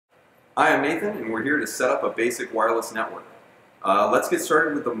Hi, I'm Nathan, and we're here to set up a basic wireless network. Let's get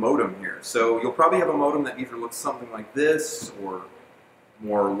started with the modem here. So you'll probably have a modem that either looks something like this or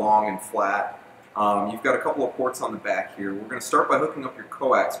more long and flat. You've got a couple of ports on the back here. We're going to start by hooking up your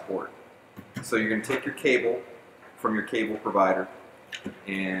coax port. So you're going to take your cable from your cable provider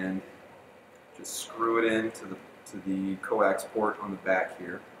and just screw it in to the coax port on the back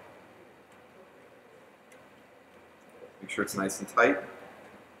here. Make sure it's nice and tight.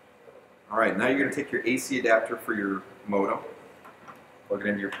 Alright, now you're going to take your AC adapter for your modem, plug it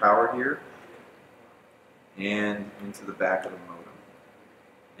into your power here, and into the back of the modem.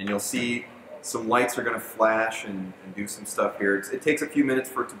 And you'll see some lights are going to flash and do some stuff here. It takes a few minutes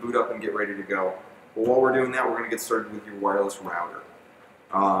for it to boot up and get ready to go. But while we're doing that, we're going to get started with your wireless router.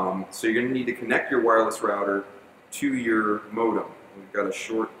 So you're going to need to connect your wireless router to your modem. We've got a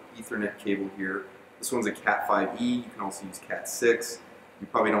short Ethernet cable here. This one's a Cat5e. You can also use Cat6. You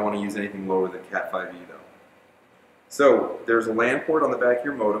probably don't want to use anything lower than Cat5e though. So there's a LAN port on the back of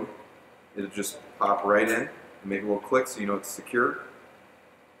your modem. It'll just pop right in and make a little click so you know it's secure.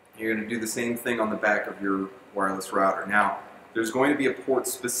 You're going to do the same thing on the back of your wireless router. Now, there's going to be a port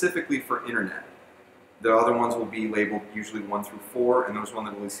specifically for internet. The other ones will be labeled usually 1 through 4, and there's one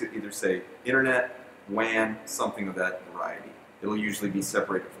that will either say internet, WAN, something of that variety. It'll usually be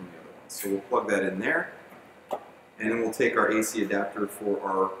separated from the other ones. So we'll plug that in there. And then we'll take our AC adapter for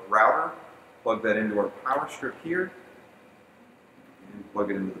our router, plug that into our power strip here, and plug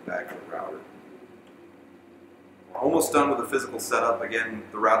it into the back of the router. We're almost done with the physical setup. Again,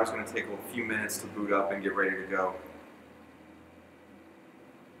 the router's going to take a few minutes to boot up and get ready to go.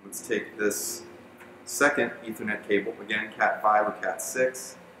 Let's take this second Ethernet cable, again Cat5 or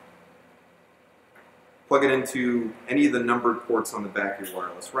Cat6, plug it into any of the numbered ports on the back of your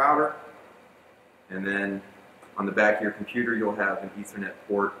wireless router, and then on the back of your computer, you'll have an Ethernet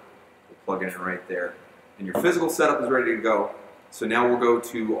port. We'll plug it in right there. And your physical setup is ready to go. So now we'll go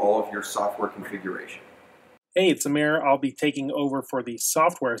to all of your software configuration. Hey, it's Amir. I'll be taking over for the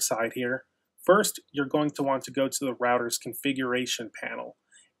software side here. First, you're going to want to go to the router's configuration panel.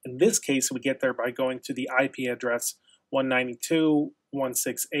 In this case, we get there by going to the IP address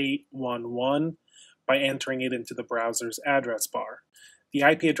 192.168.1.1 by entering it into the browser's address bar. The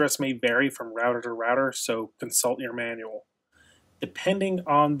IP address may vary from router to router, so consult your manual. Depending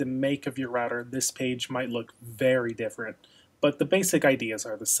on the make of your router, this page might look very different, but the basic ideas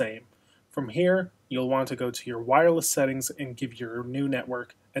are the same. From here, you'll want to go to your wireless settings and give your new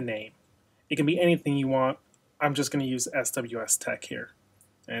network a name. It can be anything you want. I'm just going to use SWS Tech here,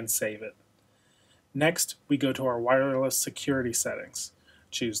 and save it. Next, we go to our wireless security settings.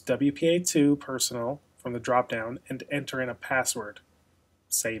 Choose WPA2 Personal from the drop-down and enter in a password.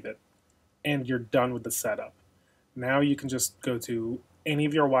 Save it, and you're done with the setup. Now you can just go to any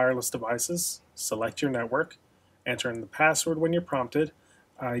of your wireless devices, select your network, enter in the password when you're prompted.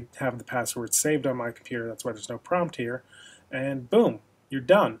 I have the password saved on my computer, that's why there's no prompt here, and boom, you're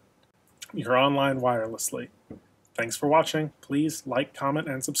done. You're online wirelessly. Thanks for watching. Please like, comment,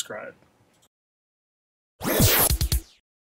 and subscribe.